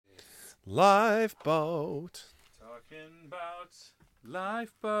Lifeboat. Talking about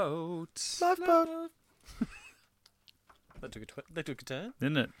lifeboat. Lifeboat. That took a turn.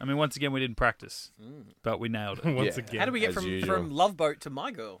 Didn't it? I mean, once again, we didn't practice, but we nailed it. Once Yeah. again. How do we get As usual. from Love Boat to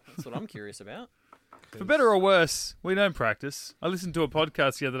My Girl? That's what I'm curious about. For better or worse, we don't practice. I listened to a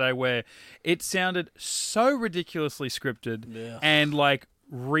podcast the other day where it sounded so ridiculously scripted and like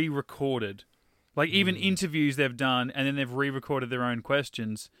re-recorded. Like even interviews they've done and then they've re-recorded their own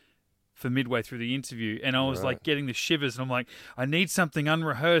questions for midway through the interview. And I was like getting the shivers and I'm like, I need something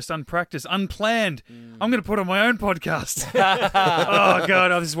unrehearsed, unpracticed, unplanned. I'm going to put on my own podcast. Oh, God,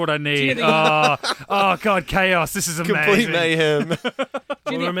 this is what I need. Oh, God, chaos. This is amazing. Complete mayhem.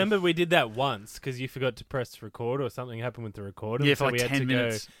 Well, remember we did that once because you forgot to press record or something happened with the recorder. Yeah, so for like we had 10 to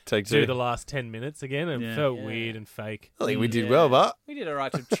minutes. Take do two. the last 10 minutes again and it felt weird and fake. I think we did well, but We did all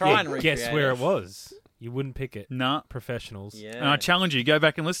right to try and recreate Guess where it was? You wouldn't pick it. Nah. Professionals. Yeah. And I challenge you, go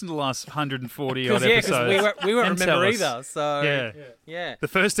back and listen to the last 140 odd Because episodes. we won't and tell remember us. either. So yeah. The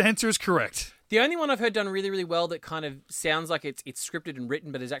first answer is correct. The only one I've heard done really, really well that kind of sounds like it's scripted and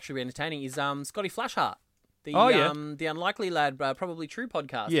written, but is actually entertaining is Scotty Flashheart. The the Unlikely Lad, Probably True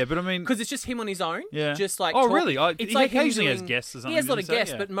podcast. Yeah, but I mean... Because it's just him on his own. Yeah. Just like really? It's He like him occasionally has doing- guests or something. He has a lot of didn't he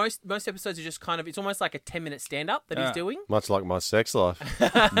guests, say? but most episodes are just kind of, it's almost like a 10-minute stand-up that he's doing. much like my sex life.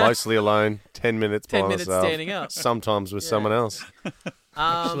 Mostly alone, 10 minutes 10 by minutes myself. standing up. Sometimes with someone else.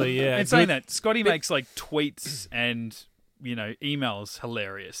 Actually, yeah. And saying that, Scotty makes like tweets and emails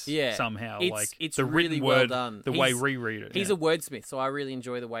hilarious. Yeah. somehow It's the really written well word, done. the way we read it. He's a wordsmith, so I really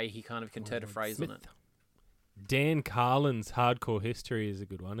enjoy the way he kind of can turn a phrase on it. Dan Carlin's Hardcore History is a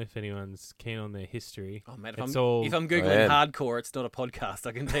good one if anyone's keen on their history. Oh man, It's all if I'm googling hardcore, it's not a podcast.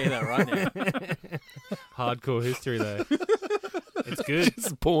 I can tell you that right now. hardcore history, though. It's good.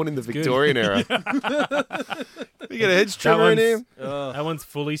 It's born in the good. Victorian era. We get a hedge trimmer in here. That one's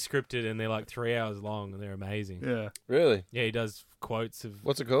fully scripted and they're like 3 hours long and they're amazing. Yeah. Really? Yeah, he does quotes of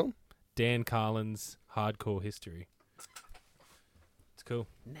What's it called? Dan Carlin's Hardcore History. It's cool.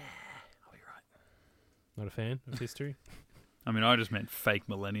 I'll be right. Not a fan of history? I mean, I just meant fake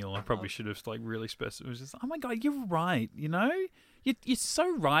millennial. I probably should have really specified. It was just, oh my God, you're right. You're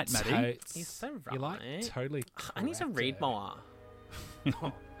so right, Matty. He's so right. You're like totally I need to correct read it. more.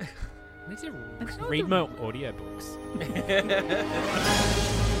 I need to read more audiobooks.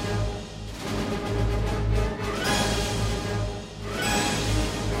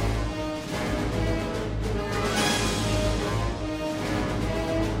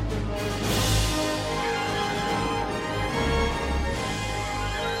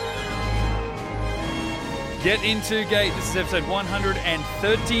 Get into Gate. This is episode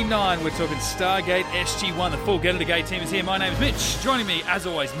 139. We're talking Stargate SG-1. The full Get into Gate team is here. My name is Mitch. Joining me, as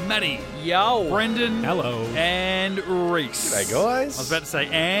always, Matty, Yo. Brendan, Hello. and Reese. G'day, guys. I was about to say,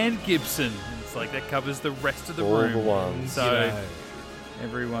 and Gibson. It's like that covers the rest of the All room. the ones. So G'day.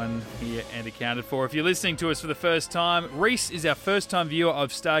 everyone here and accounted for. If you're listening to us for the first time, Reese is our first-time viewer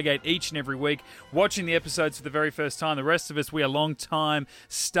of Stargate each and every week, watching the episodes for the very first time. The rest of us, we are long-time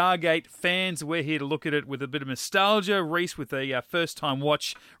Stargate fans. We're here to look at it with a bit of nostalgia. Reese with a first-time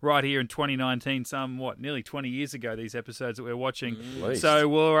watch right here in 2019, nearly 20 years ago, these episodes that we're watching. Least. So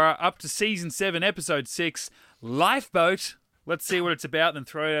we're up to Season 7, Episode 6, Lifeboat. Let's see what it's about, then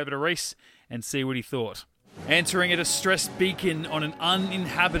throw it over to Reese and see what he thought. Entering at a stress beacon on an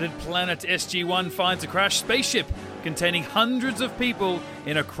uninhabited planet, SG-1 finds a crashed spaceship containing hundreds of people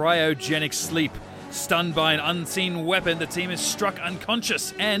in a cryogenic sleep. Stunned by an unseen weapon, the team is struck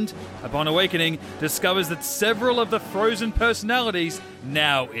unconscious and, upon awakening, discovers that several of the frozen personalities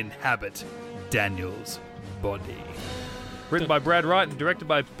now inhabit Daniel's body. Written by Brad Wright and directed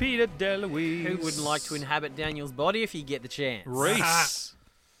by Peter DeLuise. Who wouldn't like to inhabit Daniel's body if you get the chance? Reese.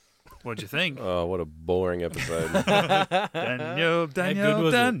 What'd you think? Oh, what a boring episode. Daniel. good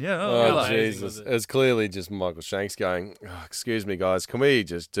was it? Oh, Amazing, Jesus. was it? It was clearly just Michael Shanks going, oh, excuse me, guys, can we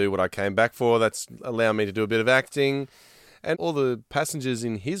just do what I came back for? That's allow me to do a bit of acting. And all the passengers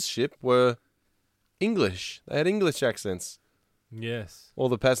in his ship were English. They had English accents. Yes. All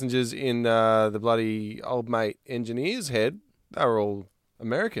the passengers in the bloody old mate engineer's head, they were all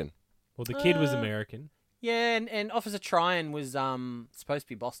American. Well, the kid was American. Yeah, and Officer Tryon was supposed to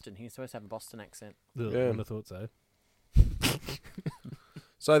be Boston. He was supposed to have a Boston accent. I Yeah. wouldn't have thought so.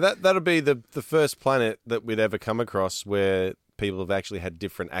 So that'll be the first planet that we'd ever come across where people have actually had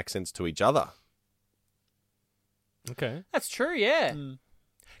different accents to each other. Okay. That's true, yeah.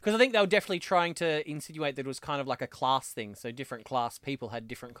 Because I think they were definitely trying to insinuate that it was kind of like a class thing. So different class people had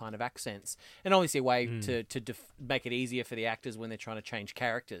different kind of accents. And obviously a way to make it easier for the actors when they're trying to change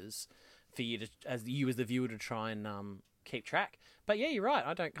characters, for you to, as the viewer, to try and keep track. But yeah, you're right.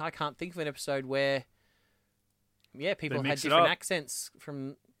 I can't think of an episode where people had mix it different up. accents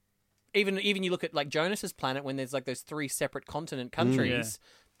from. Even you look at like Jonas's planet when there's like those 3 separate continent countries,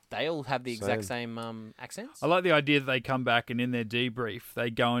 they all have the exact same accents. I like the idea that they come back and in their debrief they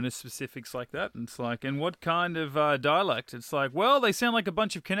go into specifics like that. And it's like, and what kind of dialect? It's like, well, they sound like a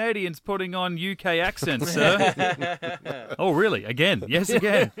bunch of Canadians putting on UK accents, sir. Oh, really? Again? Yes,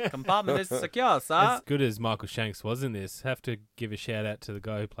 again. Compartment is secure, sir. As good as Michael Shanks was in this, have to give a shout out to the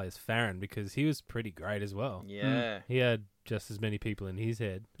guy who plays Farron because he was pretty great as well. Yeah. He had just as many people in his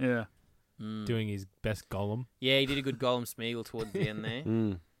head Yeah. doing his best Gollum. Yeah, he did a good Gollum Smeagol towards the end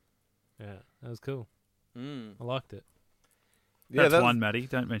there. Yeah, that was cool. Mm. I liked it. Yeah, That's one, Matty.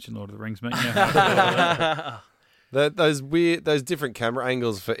 Don't mention Lord of the Rings, mate. Yeah. those different camera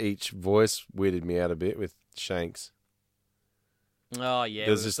angles for each voice weirded me out a bit with Shanks. Oh yeah, There's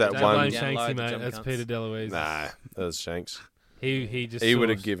it was just that like Don't one- blame down low, Shanksy, the mate. jump That's cunts. Peter DeLuise. Nah, that was Shanks. He just He saw would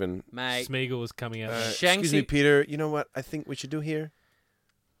have given. Mate, Smeagol was coming out. Excuse me, Shanksy- Peter. You know what I think we should do here?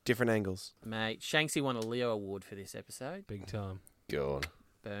 Different angles. Shanksy won a Leo Award for this episode. Big time. God.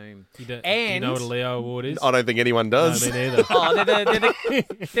 Boom. You do you And- know what a Leo Award is? I don't think anyone No, does. me neither. Oh,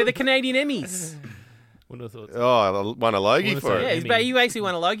 they're the Canadian Emmys. Wouldn't have thought. Oh, I won a Logie Wanna for say- it. Yeah, Emmy. you basically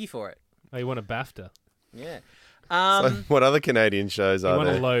won a Logie for it. Oh, you won a BAFTA. Yeah. So what other Canadian shows You are won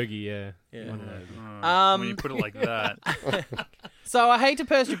a there? Logie, yeah. Yeah. You won a Logie. When you put it like that. So I hate to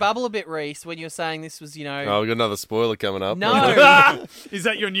burst your bubble a bit, Reese, when you're saying this was, Oh, we've got another spoiler coming up. No. Is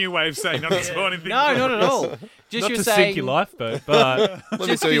that your new way of saying not to spoil anything? No, not at all. Just Not you to were saying, sink your lifeboat, but Let me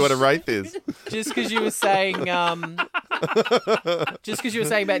Just tell you what a 'cause- wraith is. just because you were saying, just because you were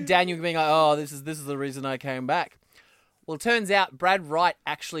saying about Daniel being like, oh, this is the reason I came back. Well, it turns out Brad Wright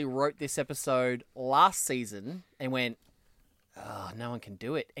actually wrote this episode last season and went, oh, no one can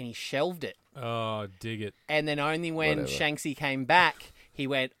do it, and he shelved it. oh, dig it. And then only when Whatever. Shanksy came back, he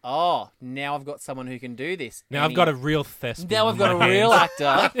went, oh, now I've got someone who can do this. Now And I've got a real thespian. Now I've on got a my real hands.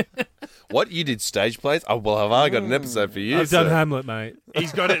 actor. What, you did stage plays? Oh, well, have I got an episode for you? I've done sir? Hamlet, mate.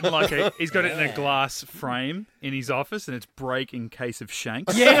 He's got it in in a glass frame in his office, and it's break in case of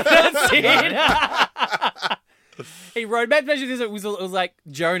Shanks. Yeah, that's it. He wrote Mad Pleasure. It was like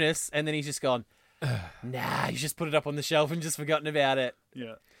Jonas, and then he's just gone, nah, he's just put it up on the shelf and just forgotten about it.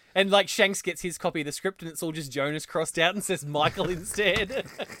 Yeah. And like Shanks gets his copy of the script, and it's all just Jonas crossed out and says Michael instead.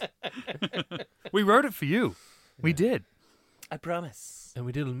 We wrote it for you. We did. I promise. And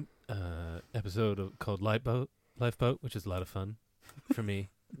we did an episode called Lifeboat, which is a lot of fun for me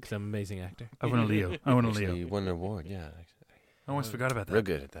because I'm an amazing actor. I want a Leo. I want a Actually, Leo. you won an award, yeah. I almost forgot about Real that.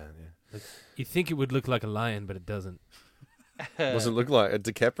 good at that, yeah. You think it would look like a lion, but it doesn't. What does it look like? A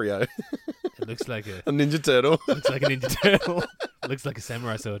DiCaprio? It looks like a Ninja Turtle? looks like a Ninja Turtle. It looks like a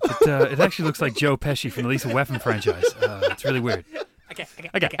samurai sword. It actually looks like Joe Pesci from the Lethal Weapon franchise. It's really weird. Okay.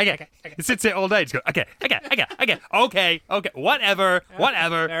 It sits there all day. It's go, okay, whatever.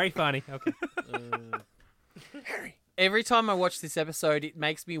 Very funny. Okay. Every time I watch this episode, it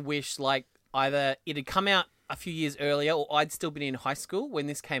makes me wish like either it had come out a few years earlier or I'd still been in high school when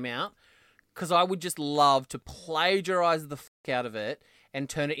this came out, because I would just love to plagiarize the fuck out of it and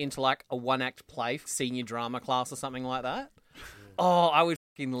turn it into like a one-act play for senior drama class or something like that. Oh, I would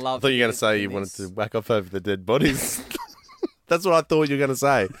fucking love. I thought you were going to say you wanted to whack off over the dead bodies. That's what I thought you were going to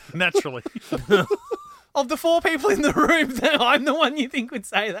say. Naturally. Of the 4 people in the room, I'm the one you think would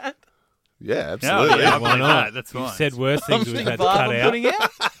say that. Yeah, absolutely. Yeah, Why why not? not? That's You've fine. said worse things we've had to Vibe cut I'm out. putting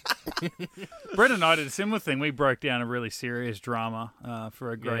out. Brett and I did a similar thing. We broke down a really serious drama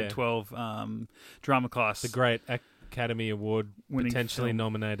for a grade Yeah. 12 drama class. The great Academy Award Winning potentially film.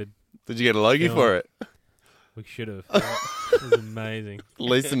 nominated. Did you get a Logie Film. for it? We should have. It was amazing. At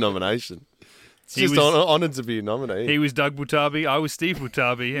least a nomination. It's He just was- honoured to be nominated. He was Doug Butabi, I was Steve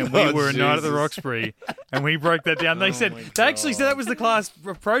Butabi, and we Oh, were a Night at the Jesus. Roxbury, and we broke that down. They said they actually said that was the class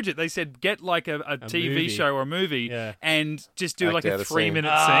project. They said get like a TV movie. show or a movie Yeah. and just do Act like out a a scene. 3-minute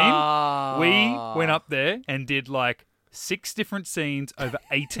Ah. scene. We went up there and did like 6 different scenes over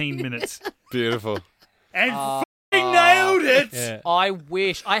 18 minutes, Beautiful. and f***ing nailed it. Yeah. I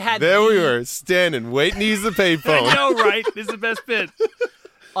wish I had. There we were, standing, waiting to use the payphone. I know, right? This is the best bit.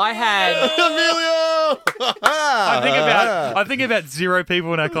 I had. Emilio! I think about 0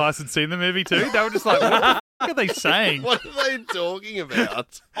 people in our class had seen the movie too. They were just like, "What the f- are they saying?" What are they talking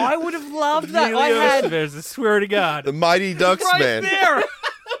about? I would have loved that. I had. There's a swear to God. The Mighty Ducks, Right man. there.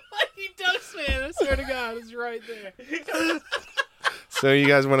 He does, man. I swear to God, it's right there. So you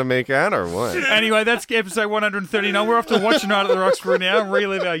guys want to make out or what? Anyway, that's episode 139. We're off to Watch Night at the Roxbury now and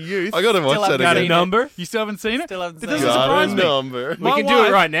relive our youth. I got to watch Still that haven't Got a again. seen it. number? You still haven't seen it? Still haven't It seen doesn't it. Got surprise a me. number. We My can do it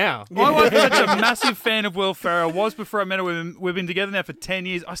wife- right now. My wife is such a massive fan of Will Ferrell. Was before I met her. We've been together now for 10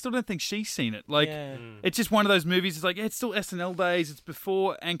 years. I still don't think she's seen it. Like, Yeah. it's just one of those movies. It's like, yeah, it's still SNL days. It's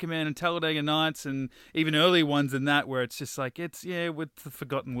before Anchorman and Talladega Nights and even earlier ones than that where it's just like, it's, with the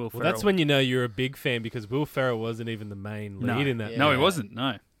forgotten Will Well, Ferrell. that's when you know you're a big fan because Will Ferrell wasn't even the main lead in that. No, he movie. wasn't.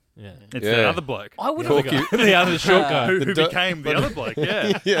 No. Yeah. It's Yeah. the other bloke. I would The have. other guy. The other short guy. Who The do- became the other bloke,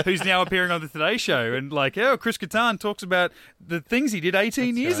 yeah. Who's now appearing on the Today Show. And like, Chris Kattan talks about the things he did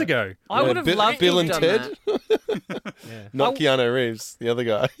 18 years right. ago. I would have loved Bill to and have Ted. done that. Yeah. Not Keanu Reeves, the other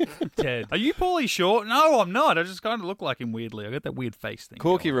guy. Ted. Are you Paulie Short? No, I'm not. I just kind of look like him weirdly. I got that weird face thing.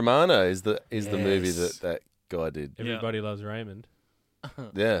 Corky going. Romano is the movie Yes. that guy did. Everybody loves Raymond.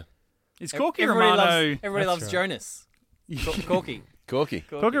 Yeah, Is Corky Everybody Romano... loves, everybody That's loves right. Jonas. Corky. Corky.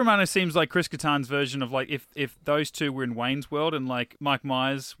 Corky Romano seems like Chris Kattan's version of like if those two were in Wayne's World and like Mike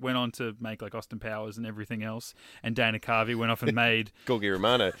Myers went on to make like Austin Powers and everything else, and Dana Carvey went off and made Corky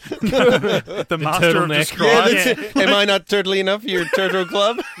Romano. The Master of turtleneck. Describe. Yeah, that's it. Am I not turtly enough for your turtle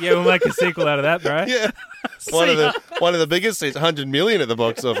club? Yeah, we'll make a sequel out of that, bro. Yeah. One of the biggest. It's 100 million at the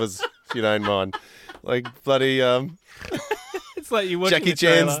box office. If you don't mind, like bloody It's like you watching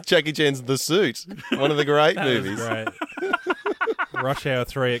Jackie Chan's The Suit. One of the great That was movies. great. Rush Hour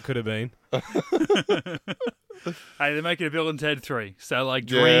 3 it could have been. Hey, they're making a Bill and Ted 3, so like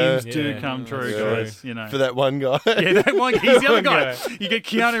Yeah. dreams do Yeah. come true, Yeah. guys. You know. For that one guy. Yeah, that one, he's the other One guy. guy. You get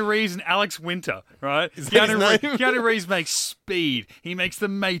Keanu Reeves and Alex Winter, right? Is that his name? Keanu Reeves makes Speed. He makes The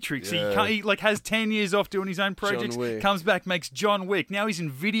Matrix. Yeah. He like has 10 years off doing his own projects. Wick. Comes back, makes John Wick. Now he's in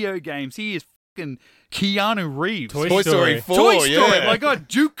video games. He is fucking Keanu Reeves. Toy Toy Story Story. 4. Toy Story. Yeah. My God,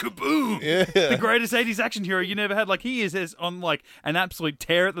 Duke Kaboom. Yeah. The greatest 80s action hero you never had. Like, he is on, like, an absolute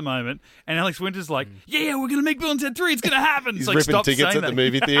tear at the moment. And Alex Winter's like, yeah, we're going to make Bill and Ted 3. It's going to happen. He's It's like, ripping stop tickets saying at the that.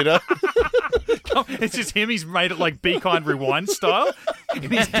 movie theater. It's just him. He's made it like Be Kind Rewind style. In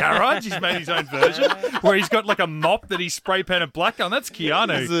his garage, he's made his own version where he's got like a mop that he's spray painted black on. That's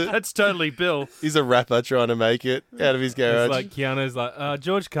Keanu. That's totally Bill. He's a rapper trying to make it out of his garage. It's like Keanu's like,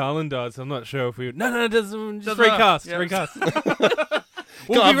 George Carlin died, so I'm not sure if we would. No, it doesn't. Just Doesn't matter. recast. Yeah. Recast.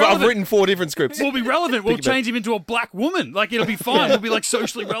 We'll I've be relevant. written 4 different scripts. We'll be relevant. We'll Think about change him into a black woman. Like, it'll be fine. We'll be like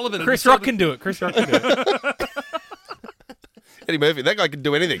socially relevant. Chris Rock can do it. Chris Rock can do it. Eddie Murphy, that guy can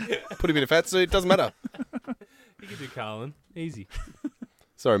do anything. Put him in a fat suit, doesn't matter. You can do Carlin. Easy.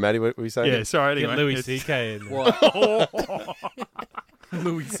 Sorry, Matty, what were you saying? Yeah, sorry. Get Anyway, Louis It's- C.K. in there. What?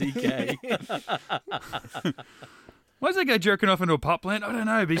 Louis C.K. Why does that guy jerking off into a pot plant? I don't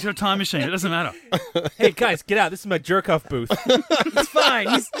know, but he's got a time machine. It doesn't matter. Hey, guys, get out. This is my jerk-off booth. It's fine.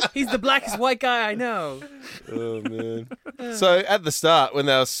 He's the blackest white guy I know. Oh, man. So at the start, when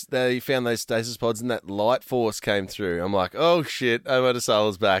they found those stasis pods and that light force came through, I'm like, oh, shit, Omar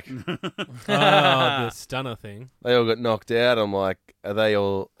Sala's back. Oh, the stunner thing. They all got knocked out. I'm like, are they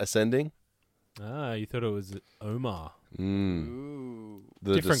all ascending? Ah, you thought it was Omar. Ooh.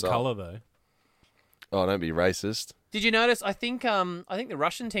 The Different Dassault. colour, though. Oh, don't be racist. Did you notice? I think the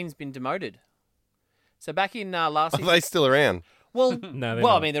Russian team's been demoted. So back in last Are season, they still around? well, No, they're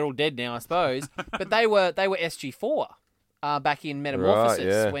well, I not. mean they're all dead now, I suppose. But they were SG4 back in Metamorphosis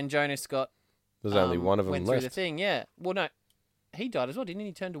yeah. when Jonas got There's only one of them went left. through the thing. Yeah. Well, no, he died as well, didn't he?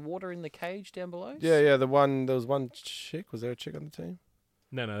 He turned to water in the cage down below. Yeah, there was one chick. Was there a chick on the team?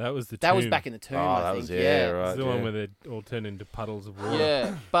 No, that was the That was tomb. back in the tomb. Oh, I that think. was, yeah. right. It's the one where they all turn into puddles of water.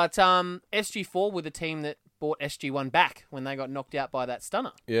 Yeah, but SG4 were the team that brought SG1 back when they got knocked out by that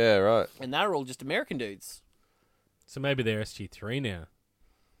stunner, Yeah, right. and they were all just American dudes. So maybe they're SG3 now.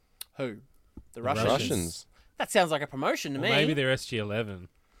 Who? The Russians. Russians. That sounds like a promotion to Or me. maybe they're SG11.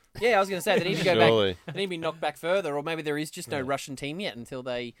 Yeah, I was going to say they need to go Surely. back. They need to be knocked back further, or maybe there is just no Russian team yet until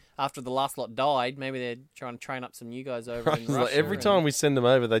after the last lot died. Maybe they're trying to train up some new guys over in It's like Russia. every and- time we send them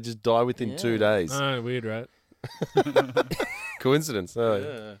over, they just die within Yeah. 2 days. Oh, weird, right? Coincidence. Oh.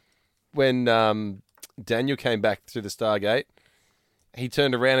 Yeah. When Daniel came back through the Stargate, he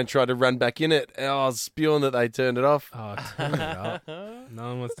turned around and tried to run back in it. And I was spewing that they turned it off. Oh, turn it up. No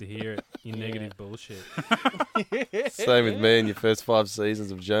one wants to hear it. You negative bullshit. Same with me in your first 5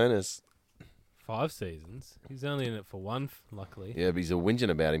 seasons of Jonas. 5 seasons. He's only in it for 1, luckily. Yeah, but he's a whinging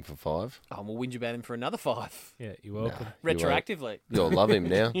about him for 5. Oh, we'll whinge about him for another 5 Yeah, you're welcome. retroactively. You'll love him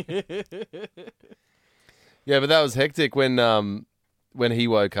now. Yeah, but that was hectic when he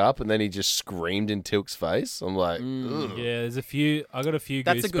woke up and then he just screamed in Tilk's face. I'm like, ugh. Yeah, there's a few. I got a few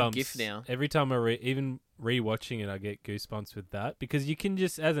That's goosebumps. a good gif now. Every time even rewatching it, I get goosebumps with that because you can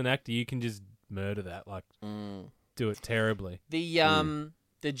just, as an actor, you can just murder that. Like, do it terribly.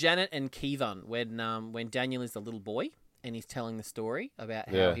 The Janet and Kevon when Daniel is the little boy and he's telling the story about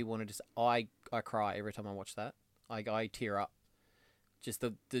how he wanted to. I cry every time I watch that. I tear up. Just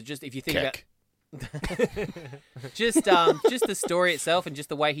if you think about. just the story itself and just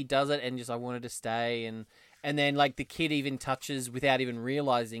the way he does it and just I wanted to stay and then like the kid even touches without even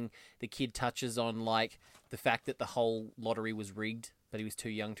realizing the kid touches on like the fact that the whole lottery was rigged but he was too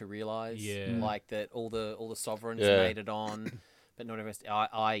young to realize like that all the sovereigns made it on but not everyone.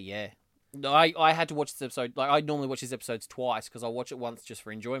 I had to watch this episode. Like I normally watch these episodes twice because I watch it once just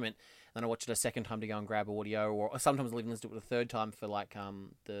for enjoyment, and I watch it a second time to go and grab audio, or sometimes I'll even listen to it a third time for like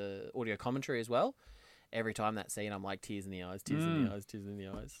the audio commentary as well. Every time that scene, I'm like tears in the eyes, tears in the eyes, tears in the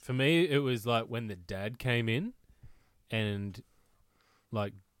eyes. For me, it was like when the dad came in, and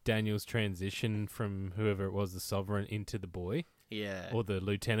like Daniel's transition from whoever it was, the sovereign, into the boy, or the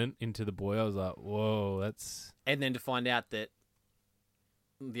lieutenant into the boy. I was like, whoa, that's. And then to find out that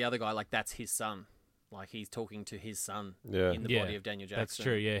the other guy, like that's his son, like he's talking to his son in the body of Daniel Jackson. That's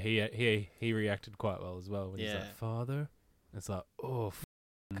true. Yeah, he reacted quite well as well when he's like, "Father." It's like, oh.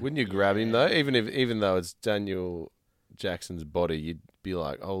 Wouldn't you grab him though? Even though it's Daniel Jackson's body, you'd be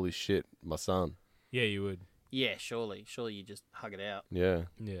like, "Holy shit, my son." Yeah, you would. Yeah, surely you just hug it out. Yeah.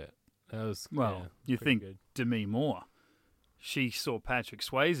 That was you think good. Demi Moore? She saw Patrick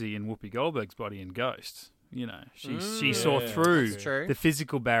Swayze and Whoopi Goldberg's body in Ghost. You know, she saw through the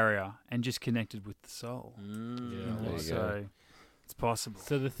physical barrier and just connected with the soul. So it's possible.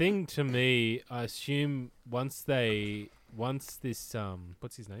 So the thing to me, I assume once this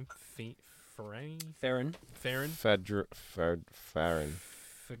what's his name? Farron.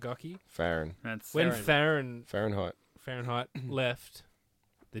 Fagoki? Farron. That's when Fahrenheit left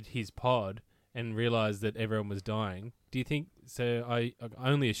his pod and realized that everyone was dying, do you think so? I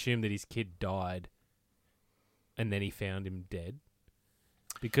only assume that his kid died and then he found him dead.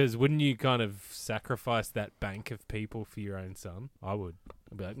 Because wouldn't you kind of sacrifice that bank of people for your own son? I would.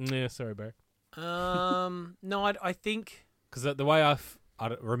 I'd be like, nah, sorry, bro. No, I think... Because the way I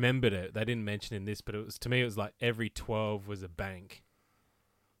remembered it, they didn't mention in this, but to me it was like every 12 was a bank.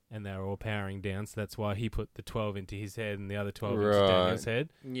 And they were all powering down, so that's why he put the 12 into his head and the other 12 into Daniel's head.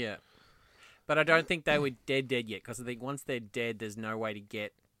 Yeah. But I don't think they were dead yet, because I think once they're dead, there's no way to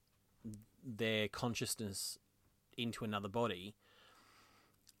get their consciousness into another body.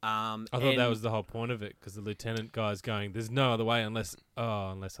 I thought that was the whole point of it, because the lieutenant guy's going, there's no other way unless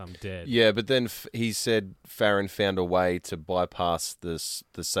I'm dead. Yeah, but then he said Farron found a way to bypass the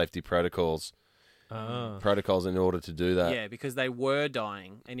safety protocols in order to do that. Yeah, because they were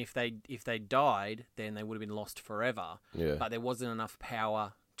dying, and if they died, then they would have been lost forever. Yeah. But there wasn't enough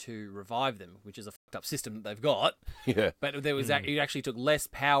power to revive them, which is a fucked up system that they've got. Yeah. But there was it actually took less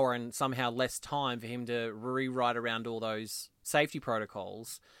power and somehow less time for him to rewrite around all those safety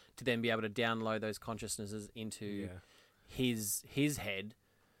protocols to then be able to download those consciousnesses into his head.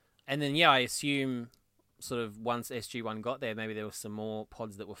 And then I assume sort of once SG-1 got there, maybe there were some more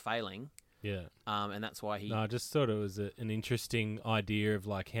pods that were failing. Yeah. And that's why No, I just thought it was an interesting idea of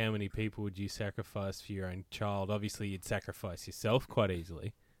like how many people would you sacrifice for your own child? Obviously, you'd sacrifice yourself quite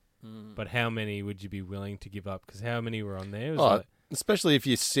easily. But how many would you be willing to give up? Because how many were on there? It was especially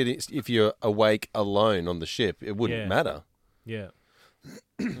if you're awake alone on the ship, it wouldn't matter. Yeah.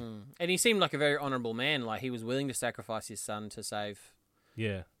 And he seemed like a very honourable man. Like he was willing to sacrifice his son to save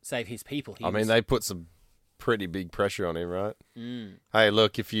his people. They put some pretty big pressure on him, right? Hey,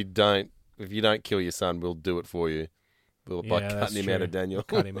 look, if you don't kill your son, we'll do it for you. By cutting him out of Daniel.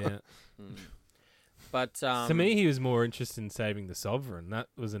 Cut him out. But to me, he was more interested in saving the sovereign. That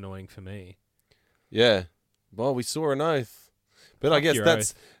was annoying for me. Yeah. Well, we saw an oath. But I guess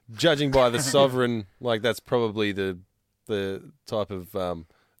that's, judging by the sovereign, like that's probably the type of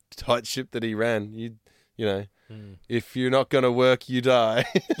tight ship that he ran. You know, if you're not going to work, you die.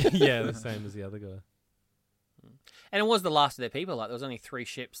 Yeah, the same as the other guy. And it was the last of their people. Like there was only 3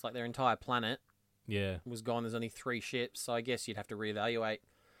 ships. Like their entire planet was gone. There's only 3 ships. So I guess you'd have to reevaluate.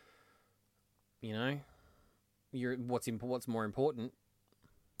 You know, what's more important.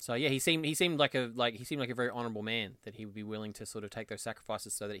 So yeah, he seemed like a very honourable man, that he would be willing to sort of take those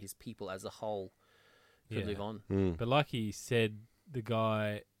sacrifices so that his people as a whole could live on. But like he said, the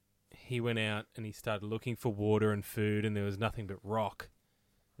guy, he went out and he started looking for water and food, and there was nothing but rock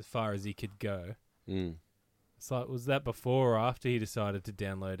as far as he could go. It's like, was that before or after he decided to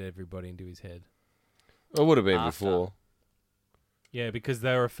download everybody into his head? It would have been before. Yeah, because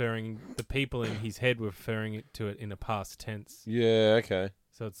the people in his head were referring to it in a past tense. Yeah, okay.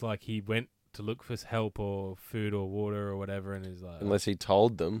 So it's like he went to look for help or food or water or whatever, and he's like... Unless he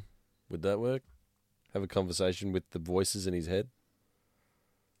told them. Would that work? have a conversation with the voices in his head?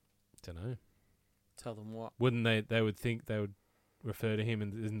 Don't know. Tell them what. Wouldn't they? They would think they would refer to him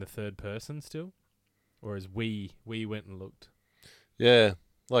in the third person still, or as we went and looked. Yeah,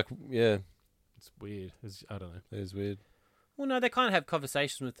 yeah, It's weird. I don't know. it is weird. Well, no, they kind of have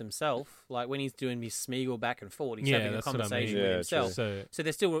conversations with themselves. Like when he's doing his Smeagol back and forth, he's Yeah, having a that's what I mean. conversation Yeah, with himself. So So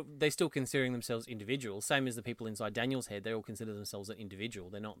they're still considering themselves individuals. Same as the people inside Daniel's head, they all consider themselves an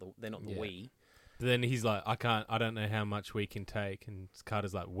individual. They're not the Yeah. we. but then he's like, I don't know how much we can take, and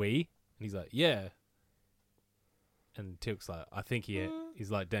Carter's like, we, and he's like, yeah. And Tilk's like, I think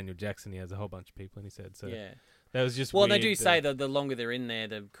he's like Daniel Jackson. He has a whole bunch of people, and he said so. Yeah. That was just Well, weird they do say that the longer they're in there,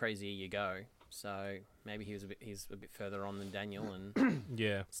 the crazier you go. So maybe he's a bit further on than Daniel and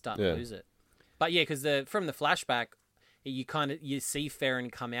yeah. starting Yeah. to lose it. But yeah, because from the flashback, you see Farron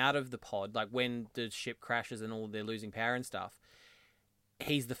come out of the pod, like when the ship crashes and all they're losing power and stuff.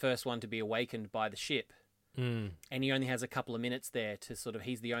 He's the first one to be awakened by the ship, and he only has a couple of minutes there to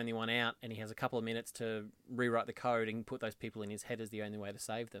he's the only one out, and he has a couple of minutes to rewrite the code and put those people in his head as the only way to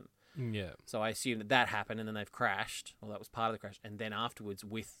save them. Yeah. So I assume that happened, and then they've crashed, or that was part of the crash, and then afterwards,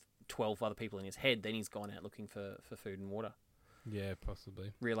 with 12 other people in his head, then he's gone out looking for food and water, Yeah,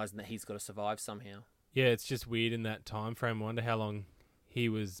 possibly. realizing that he's got to survive somehow. Yeah, it's just weird in that time frame. I wonder how long he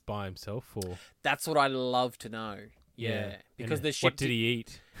was by himself for. That's what I'd love to know. Yeah, because And the ship what did he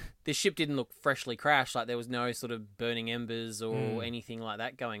eat? the ship didn't look freshly crashed. Like there was no sort of burning embers or anything like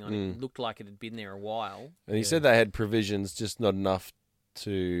that going on. It looked like it had been there a while. And he said they had provisions, just not enough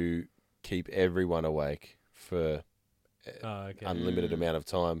to keep everyone awake for Oh, okay. unlimited amount of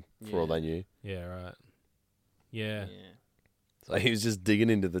time, for all Yeah. they knew. Yeah, right. Yeah. So he was just digging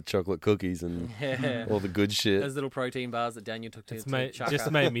into the chocolate cookies and Yeah. all the good shit. Those little protein bars that Daniel took to It's chuck just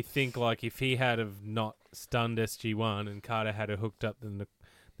up. made me think, like, if he had have not stunned SG-1 and Carter had have hooked up the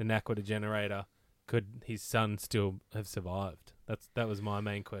Naquadah generator, could his son still have survived? That was my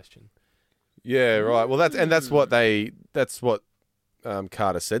main question. Yeah, right. Well, that's what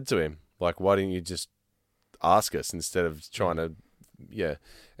Carter said to him. Like, why didn't you just ask us instead of trying to? Yeah,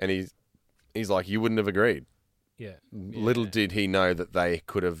 and he's like, you wouldn't have agreed. Yeah. Little did he know that they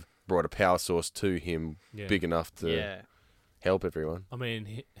could have brought a power source to him Yeah. big enough to Yeah. help everyone. I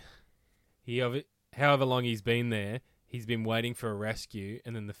mean, however long he's been there, he's been waiting for a rescue,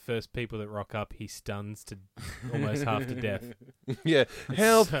 and then the first people that rock up, he stuns to almost half to death. Yeah,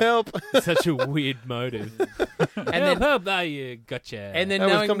 help, so- help. Such a weird motive. And help! Ah, yeah, gotcha. And then No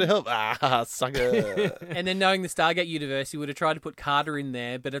one's knowing, come to help. Ah, sucker. and then knowing the Stargate universe, he would have tried to put Carter in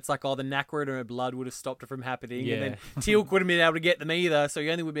there, but it's like, the Naquadah and her blood would have stopped it from happening. Yeah. And then Teal'c wouldn't have been able to get them either, so he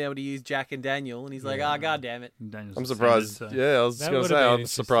only would be able to use Jack and Daniel. And he's like, god damn it. Daniel's I'm ascended, surprised. so- Yeah, I was That just going to would've say, been I'm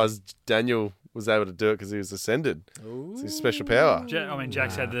interesting. surprised Daniel was able to do it because he was ascended. It's his special power.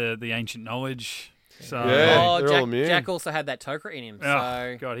 Jack's had the ancient knowledge. So, Yeah. Oh, they're all Jack, immune. Jack also had that Tok'ra in him, Oh,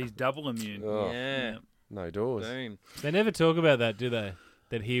 so... God, he's double immune. Oh, Yeah. no doors. Boom. They never talk about that, do they?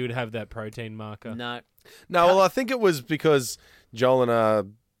 That he would have that protein marker. No. No, well, I think it was because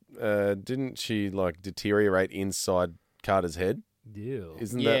Jolena, didn't she like deteriorate inside Carter's head? Ew.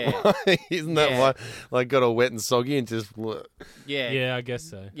 Isn't Yeah. that why? Isn't that Yeah. why? Like got all wet and soggy and just Yeah. Yeah, I guess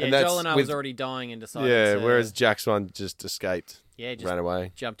so. Yeah, And that's Joel and I with- was already dying and decided yeah. to... Whereas Jack's one just escaped, Yeah, just ran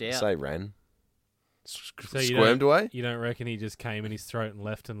away. jumped out. Say ran, So you squirmed away. You don't reckon he just came in his throat and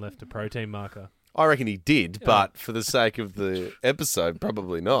left a protein marker? I reckon he did, but for the sake of the episode,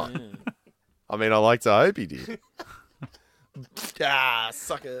 probably not. I mean, I like to hope he did.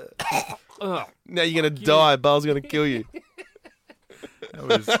 Sucker! Now you're gonna die. Bale's gonna kill you. That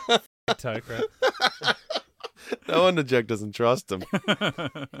was Tok'ra. No wonder Jack doesn't trust him.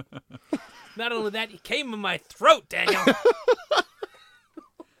 Not only that, he came in my throat, Daniel.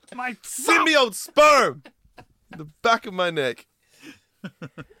 My Symbiote sperm, in the back of my neck.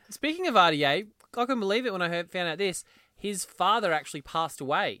 Speaking of RDA, I couldn't believe it when I found out this. His father actually passed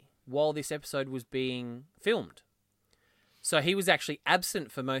away while this episode was being filmed. So he was actually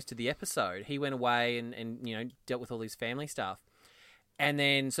absent for most of the episode. He went away and dealt with all his family stuff. And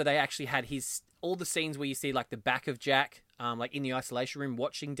then, so they actually had all the scenes where you see like the back of Jack, like in the isolation room,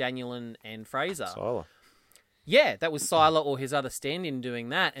 watching Daniel and Fraser. Tyler. Yeah, that was Siler or his other stand-in doing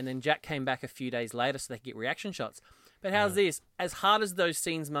that, and then Jack came back a few days later so they could get reaction shots. But how's this? As hard as those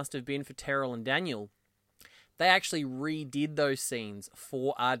scenes must have been for Terrell and Daniel, they actually redid those scenes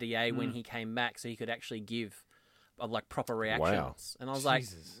for RDA when he came back so he could actually give like proper reactions. Wow. And I was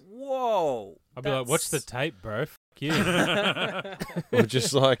Jesus. like, whoa. I'd be like, watch the tape, bro. Fuck you. Or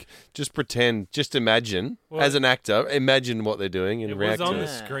just pretend, just imagine, Well, as an actor, imagine what they're doing and It react was on to the it.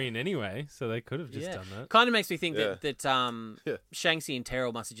 Yeah. screen anyway, so they could have just done that. Kind of makes me think Yeah. that Yeah. Shanksy and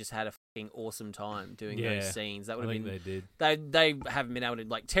Terrell must have just had a fucking awesome time doing Yeah, those scenes. That I would have think been. they did. They haven't been able to,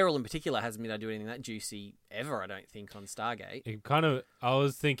 like, Terrell in particular hasn't been able to do anything that juicy ever, I don't think, on Stargate. It kind of. I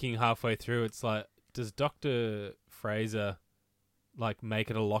was thinking halfway through, it's like, does Dr. Fraser like make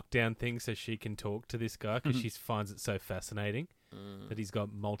it a lockdown thing so she can talk to this guy because she finds it so fascinating that he's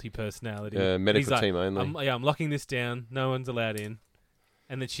got multi-personality. Medical He's like, team only. I'm locking this down. No one's allowed in.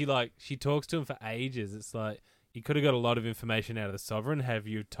 And then she talks to him for ages. It's like, you could have got a lot of information out of the Sovereign. Have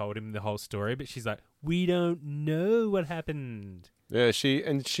you told him the whole story? But she's like, we don't know what happened. Yeah,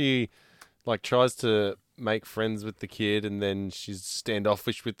 she like tries to make friends with the kid, and then she's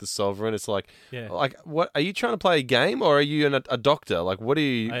standoffish with the Sovereign. It's like, Yeah. what are you trying to play a game, or are you a doctor? Like, what are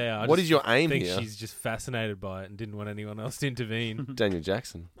you? I What just is your aim think here? she's just fascinated by it and didn't want anyone else to intervene. Daniel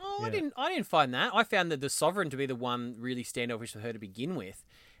Jackson. Oh, Yeah. I didn't find that. I found that the Sovereign to be the one really standoffish with her to begin with.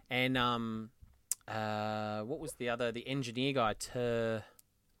 And what was the other? The engineer guy,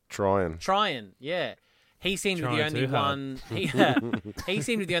 Tryon. Tryon, yeah. He seemed to be the Trying only too hard. one. He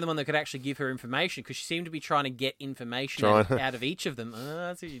seemed to be the only one that could actually give her information because she seemed to be trying to get information out of each of them.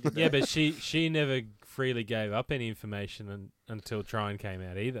 That's what you did. Yeah, there. but she never freely gave up any information until Trine came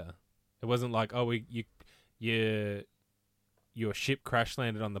out either. It wasn't like, oh, your ship crash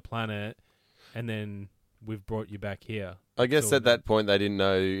landed on the planet, and then we've brought you back here. I guess So at that point they didn't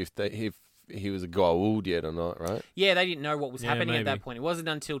know if he was a Goa'uld yet or not, right? Yeah, they didn't know what was Yeah, happening at that maybe. point. It wasn't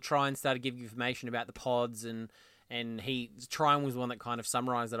until Tryon started giving information about the pods and Tryon was the one that kind of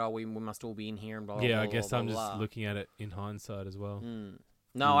summarized that, we must all be in here and blah, blah, Yeah, blah, I guess blah, I'm blah, just blah. looking at it in hindsight as well.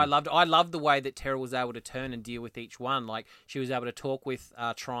 No, I loved the way that Terrell was able to turn and deal with each one. Like, she was able to talk with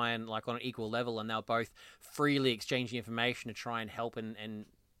Tryon like on an equal level, and they were both freely exchanging information to try and help and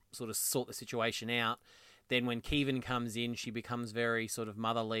sort of sort the situation out. Then when Keevan comes in, she becomes very sort of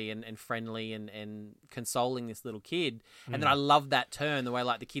motherly and friendly and consoling this little kid. And then I love that turn, the way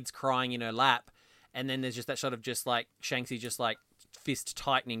like the kid's crying in her lap, and then there's just that shot of just like Shanksy just like fist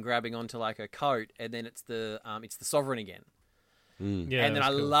tightening, grabbing onto like her coat, and then it's the Sovereign again. Yeah, And then I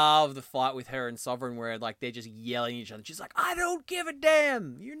that's cool. love the fight with her and Sovereign where like they're just yelling at each other. She's like, I don't give a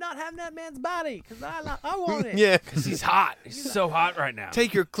damn. You're not having that man's body because I want it. Yeah. Because he's hot. He's so hot right now.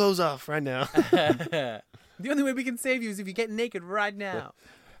 Take your clothes off right now. The only way we can save you is if you get naked right now.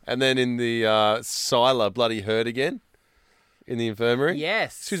 And then in the Siler, bloody hurt again in the infirmary.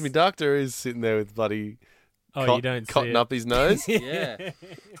 Yes. Excuse me, doctor is sitting there with bloody you don't see cotton it. up his nose. Yeah.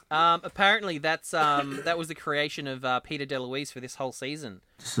 Apparently that was the creation of Peter DeLuise for this whole season.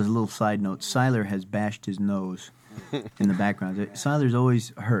 Just as a little side note, Siler has bashed his nose in the background. Siler's always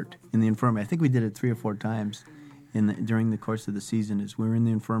hurt in the infirmary. I think we did it 3 or 4 times during the course of the season. As we were in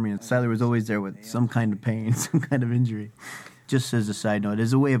the infirmary, and Siler was always there with some kind of pain, some kind of injury. Just as a side note,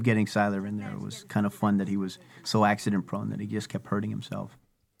 as a way of getting Siler in there, it was kind of fun that he was so accident prone that he just kept hurting himself.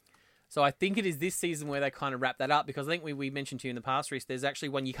 So I think it is this season where they kind of wrap that up, because I think we mentioned to you in the past, Reese, there's actually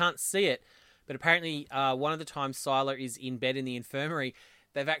one, you can't see it, but apparently one of the times Siler is in bed in the infirmary,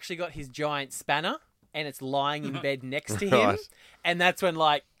 they've actually got his giant spanner, and it's lying in bed next to him. Right. And that's when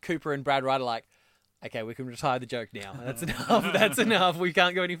like Cooper and Brad Wright are like, okay, we can retire the joke now. That's enough. That's enough. We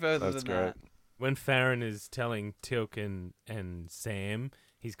can't go any further That's than great. that. When Farron is telling Tilk and Sam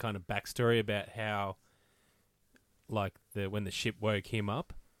his kind of backstory about how, like, when the ship woke him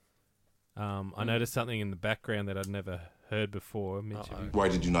up, I noticed something in the background that I'd never heard before. Mitch, have you- Why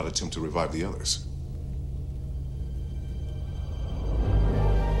did you not attempt to revive the others?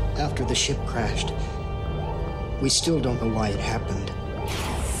 After the ship crashed, we still don't know why it happened.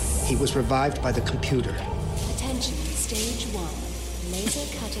 He was revived by the computer, Attention, stage 1.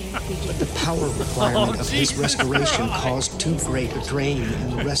 Laser cutting but begins. the power requirement of his restoration caused too great a drain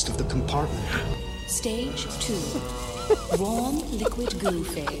in the rest of the compartment. Stage 2. Warm liquid goo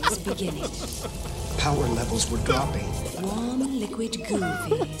phase beginning. Power levels were dropping. Warm liquid goo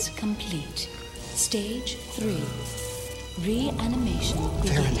phase complete. Stage 3. Reanimation Farron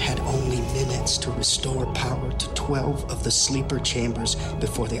beginning. had only minutes to restore power to 12 of the sleeper chambers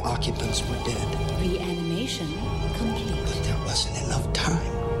before the occupants were dead. Reanimation complete. There wasn't enough time.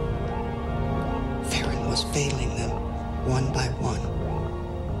 Farron was failing them one by one.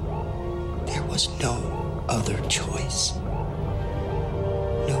 There was no other choice.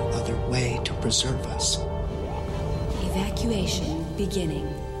 No other way to preserve us. Evacuation beginning.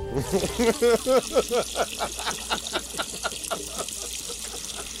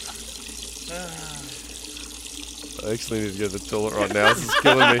 I actually need to go to the toilet right now. This is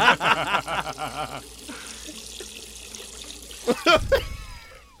killing me.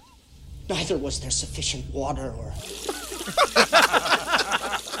 Neither was there sufficient water or...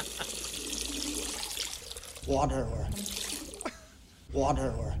 water or...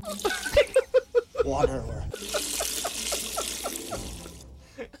 water or... water or...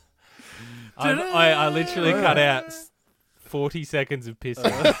 I literally cut out 40 seconds of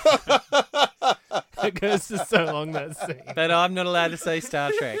pissing. It goes for so long, that scene. But I'm not allowed to say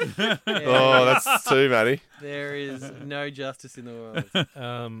Star Trek. Oh, that's too, Matty. There is no justice in the world.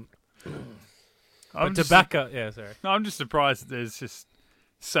 But to back up, yeah, sorry. I'm just surprised that there's just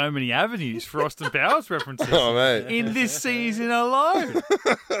so many avenues for Austin Powers references Oh, mate. in this season alone.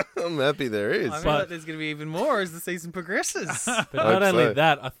 I'm happy there is. I feel like there's going to be even more as the season progresses. But not Hope only so.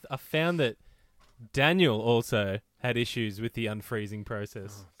 that, I found that Daniel also had issues with the unfreezing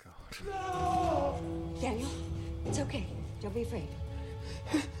process. Daniel, it's okay. Don't be afraid.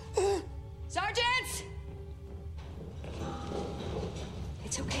 Sergeant!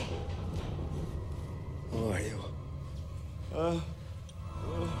 It's okay. Who are you?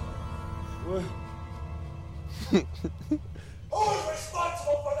 Who's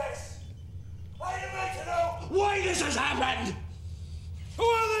responsible for this? I demand to know why this has happened! Who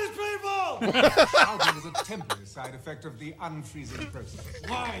are these people? Algae is a temporary side effect of the unfreezing process.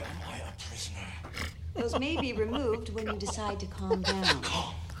 Why am I a prisoner? Those may be removed when you decide to calm down.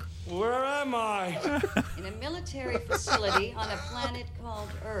 Where am I? In a military facility on a planet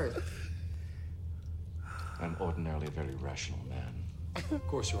called Earth. I'm ordinarily a very rational man. Of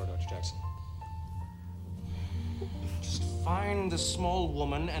course you are, Dr. Jackson. Just find the small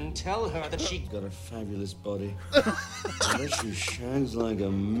woman and tell her that she... Got a fabulous body. I bet she shines like a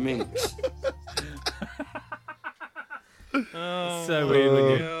minx. It's so weird when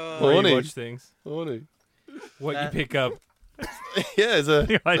you Horny. watch things. Horny. What you pick up. Yeah, it's a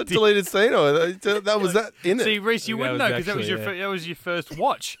deleted scene. Or that was that in it. See, Reese, you That wouldn't was know because that was your actually, that was your first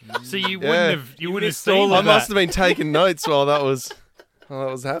watch, so you Yeah. wouldn't have you wouldn't have missed all seen of I that. must have been taking notes while that was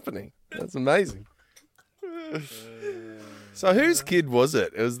happening. That's amazing. So whose kid was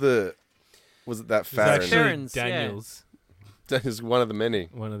it? It was that It's Farron? actually Farron's, yeah. Daniel's. That is one of the many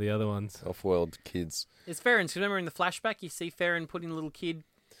One of the other ones. off-world kids. It's Farron's. Remember in the flashback, you see Farron putting the little kid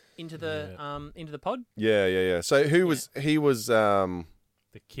into the pod. Yeah. So who was he? Was The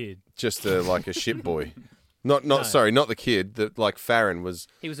kid. just like a ship boy. Not No. sorry, not the kid. That like Farron was.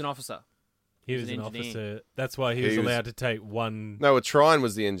 He was an officer. He was an an engineer. officer. That's why he He was was- allowed to take one. No, Trine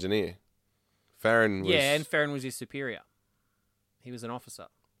was the engineer. Farron was. Yeah, and Farron was his superior. He was an officer.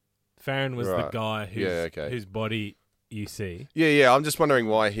 Farron was the Right. guy whose body you see. Yeah. I'm just wondering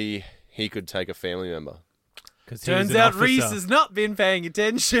why he could take a family member. Because Turns out Reese has not been paying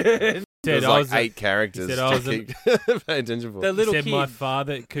attention. There's like 8 characters He said I was to pay attention for. The little said my kid.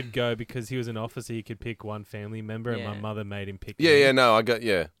 father could go because he was an officer. He could pick one family member, and Yeah. my mother made him pick. Yeah, me. yeah, no, I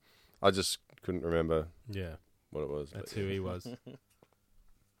just couldn't remember yeah. what it was. That's but who he was.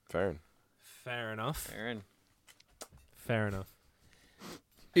 Farron. Fair enough. Farron. Fair enough.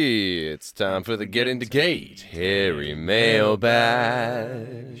 It's time for the Get Into Gate Harry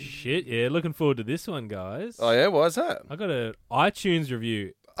mailbag. Shit, yeah, looking forward to this one, guys. Oh yeah, why's that? I got an iTunes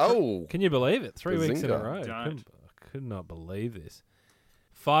review. Oh, Can you believe it? 3 weeks in a Bazinga. row. Don't. I could not believe this.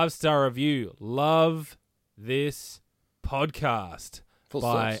 5-star review. Love this podcast Full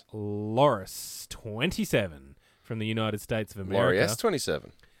by stops. Loris27 from the United States of Laurie America.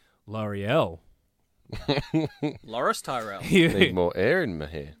 S27. L'Oreal. Loris Tyrell. Need more air in my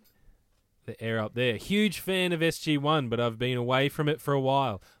hair. The air up there. Huge fan of SG1, but I've been away from it for a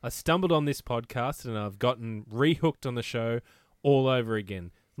while. I stumbled on this podcast and I've gotten rehooked on the show all over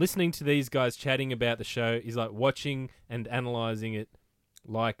again. Listening to these guys chatting about the show is like watching and analysing it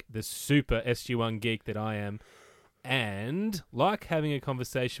like the super SG1 geek that I am, and like having a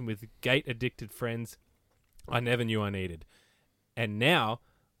conversation with gate-addicted friends I never knew I needed. And now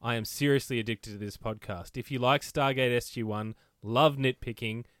I am seriously addicted to this podcast. If you like Stargate SG1, love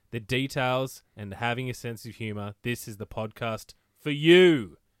nitpicking, the details, and having a sense of humour, this is the podcast for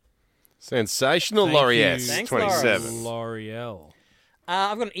you. Sensational, Thank Laurie you. Thanks, S27. L'Oreal.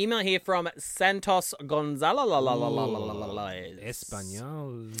 I've got an email here from Santos Gonzalez.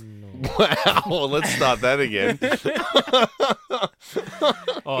 Espanol. Wow, let's start that again.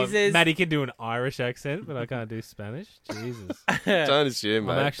 Oh, He says- Maddie can do an Irish accent, but I can't do Spanish. Jesus. Don't assume,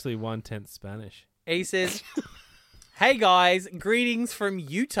 mate. I'm actually 1/10 Spanish. He says, "Hey guys, greetings from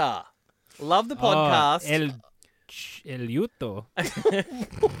Utah. Love the podcast. Oh, El Yuto.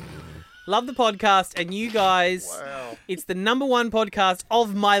 Love the podcast, and you guys, it's the #1 podcast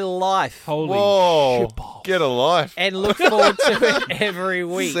of my life. Holy Whoa, shitballs. get a life. And look forward to it every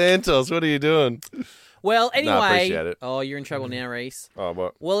week. Santos, what are you doing? Well, anyway. appreciate it. Oh, you're in trouble now, Reese. Oh,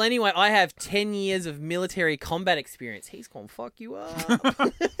 what? Well, anyway, I have 10 years of military combat experience. He's going to fuck you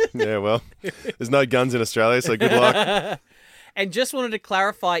up. Yeah, well, there's no guns in Australia, so good luck. And just wanted to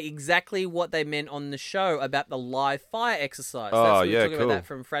clarify exactly what they meant on the show about the live fire exercise. Oh, we were yeah, talking cool. about that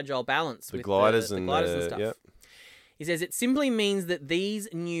from Fragile Balance. The with gliders the and gliders the- and stuff. yep. He says it simply means that these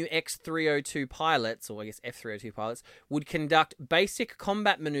new X-302 pilots, or I guess F-302 pilots, would conduct basic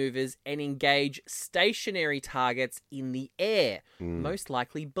combat maneuvers and engage stationary targets in the air. Most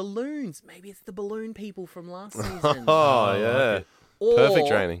likely balloons. Maybe it's the balloon people from last season. Oh, yeah. Or- Perfect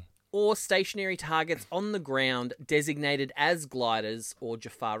training. Or stationary targets on the ground designated as gliders or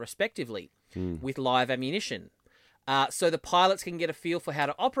Jafar respectively, with live ammunition. So the pilots can get a feel for how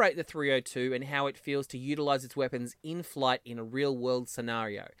to operate the 302 and how it feels to utilize its weapons in flight in a real-world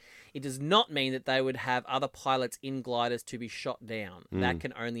scenario. It does not mean that they would have other pilots in gliders to be shot down. That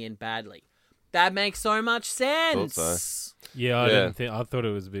can only end badly. That makes so much sense. Thought so. Yeah, I thought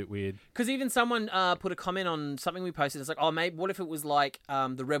it was a bit weird. Because even someone put a comment on something we posted. It's like, oh, maybe what if it was like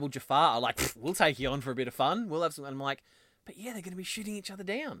the Rebel Jafar? Like, we'll take you on for a bit of fun. We'll have some. And I'm like, but yeah, they're going to be shooting each other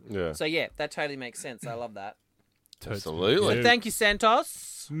down. Yeah. So yeah, that totally makes sense. I love that. Absolutely. So thank you,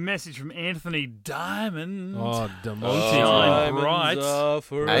 Santos. Message from Anthony Diamond. Oh, Shine Diamond. bright.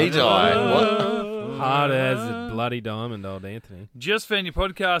 A-Die. What? Hard as a bloody diamond, old Anthony. Just found your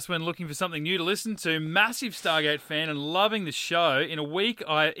podcast when looking for something new to listen to. Massive Stargate fan and loving the show. In a week,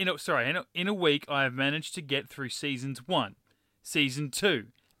 I have managed to get through seasons 1, season 2,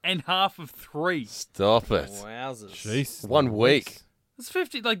 and half of 3. Stop it. Wowzers. Jeez. 1 week. It's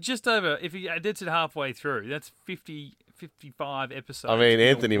 50, like just over. If you did it halfway through, that's 50, 55 episodes. I mean, in a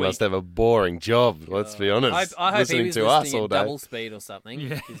Anthony week. must have a boring job, let's be honest. I hope listening he was to listening us all at day. double speed or something.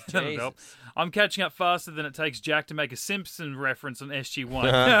 Yeah, 'cause that'll help. Jesus. I'm catching up faster than it takes Jack to make a Simpson reference on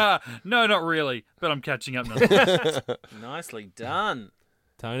SG1. No, not really, but I'm catching up nonetheless. Nicely done.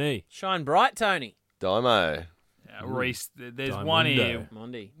 Tony. Shine bright, Tony. Dimo. Reese, there's Diamundo. one here.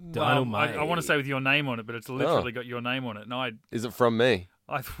 Monday. Dynamite. I want to say with your name on it, but it's literally got your name on it. And Is it from me?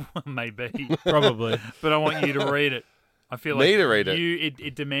 I maybe, Probably. but I want you to read it. I feel like Me to read it?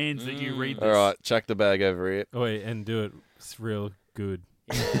 It demands that you read this. All right, chuck the bag over here. Oh, wait, and do it. It's real good.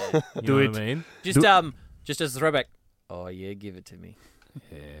 Yeah. You Do know it. what I mean? Just as a throwback. Oh yeah, give it to me.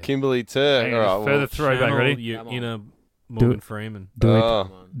 Kimberly Turk. Hang All on, right, further well, throwback. Channel Ready? your Come on. inner Morgan Freeman. Do it. Oh,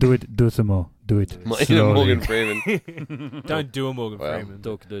 Do it. Do some more. Do it. my inner slowly. Morgan Freeman. Don't do a Morgan Well, Freeman.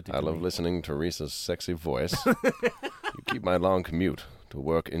 Talk dirty I to love me. listening to Reese's sexy voice. You keep my long commute to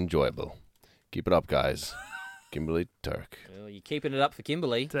work enjoyable. Keep it up, guys. Kimberly Turk. Well, you're keeping it up for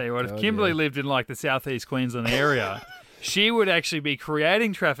Kimberly. Tell you what, if Oh, Kimberly yeah. lived in like the southeast Queensland area, she would actually be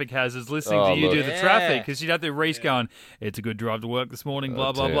creating traffic hazards listening Oh, to you look. do the Yeah. traffic because she'd have the Reese going, it's a good drive to work this morning,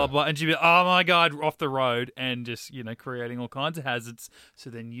 blah, blah, dear. blah, blah. And she'd be, oh my God, off the road and just, creating all kinds of hazards. So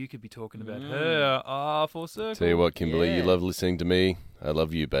then you could be talking about her. Ah, full circle. Tell you what, Kimberly, you Yeah. love listening to me. I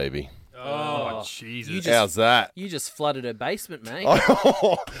love you, baby. Oh, Jesus. You How's that? You just flooded her basement, mate.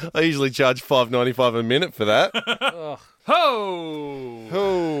 I usually charge $5.95 a minute for that. Ugh. Ho!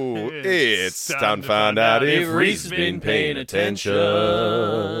 Oh, it's time to find out if Reese has been paying attention.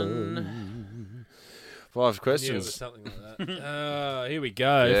 5 Yeah, it was questions, something like that. Here we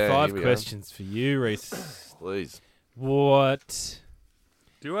go. Yeah, 5 here we questions for you, Reese. please. What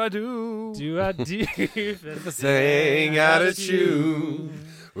Do I do? do I do? Saying out of tune,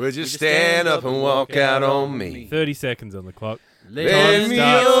 would you stand up and walk out on me? 30 seconds on the clock. Lend me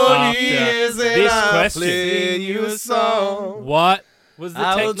starts your after ears and this I'll question. play you a song. What was the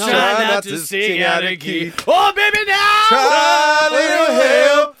I will technology? try not to sing out of key. Oh, baby, now! Try a little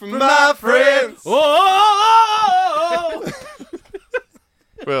help from my friends. Oh!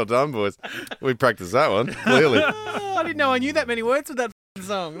 Well done, boys. We practiced that one, clearly. Oh, I didn't know I knew that many words with that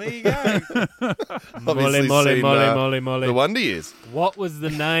song. There you go. Obviously Molly, seen, Molly, Molly, Molly. The Wonder Years. What was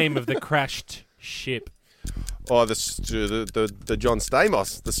the name of the crashed ship? Oh, the John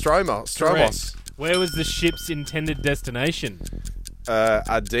Stamos, the Stromos. Correct. Where was the ship's intended destination?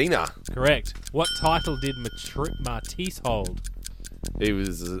 Ardina. Correct. What title did Matisse hold? He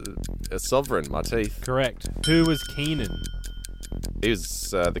was a sovereign, Marteith. Correct. Who was Keenan? He was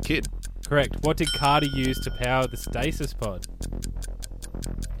the kid. Correct. What did Carter use to power the stasis pod?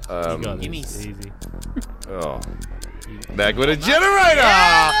 You got this. Gimmies. Easy. Oh. Back with a generator!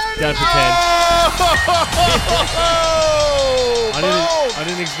 Down for 10. Oh! I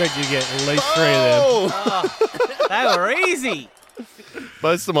didn't expect you to get at least 3 of them. They were easy.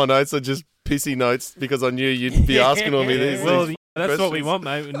 Most of my notes are just pissy notes because I knew you'd be asking all me these. Well, these that's what we questions. want,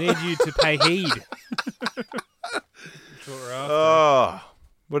 mate. We need you to pay heed. That's what we're after. Oh,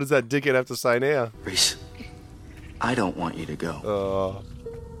 what does that dickhead have to say now? Reese, I don't want you to go. Oh,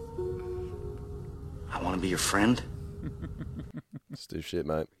 I want to be your friend. stiff shit,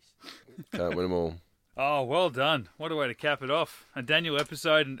 mate. Can't win them all. Oh, well done. What a way to cap it off. A Daniel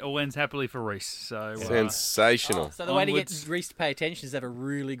episode and all ends happily for Reese. So Sensational. So the way to Onwards. get Reese to pay attention is to have a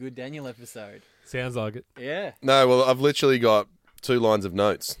really good Daniel episode. Sounds like it. Yeah. No, well, I've literally got 2 lines of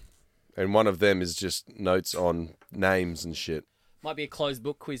notes, and one of them is just notes on names and shit. Might be a closed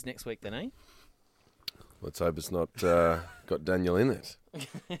book quiz next week then, eh? Let's hope it's not got Daniel in it.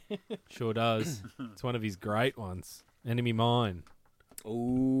 Sure does. It's one of his great ones. Enemy Mine.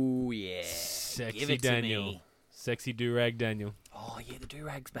 Oh, yeah. Sexy Give it to Daniel. me. Sexy do-rag Daniel. Oh, yeah, the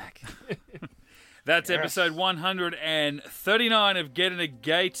do-rag's back. That's episode 139 of Get in a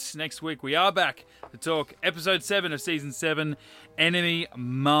Gate. Next week we are back to talk episode 7 of season 7, Enemy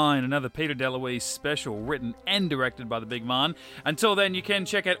Mine, another Peter DeLuise special written and directed by the big man. Until then, you can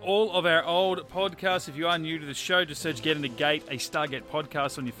check out all of our old podcasts. If you are new to the show, just search Get in a Gate, a Stargate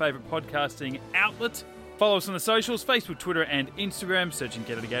podcast on your favourite podcasting outlet. Follow us on the socials, Facebook, Twitter, and Instagram, searching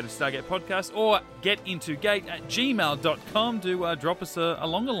Get It a Gate, a Stargate podcast, or getintogate@gmail.com to drop us a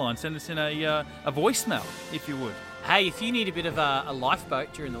longer line. Send us in a voicemail, if you would. Hey, if you need a bit of a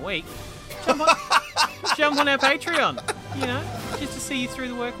lifeboat during the week, jump on our Patreon, you know, just to see you through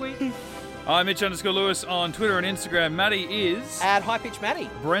the work week. I'm Mitch_Lewis on Twitter and Instagram. Maddie is... At High Pitch Maddie.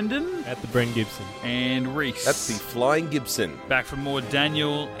 Brendan. At the Bren Gibson. And Reese. That's the Flying Gibson. Back for more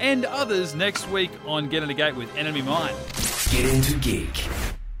Daniel and others next week on Get in a Gate with Enemy Mine. Get into Geek.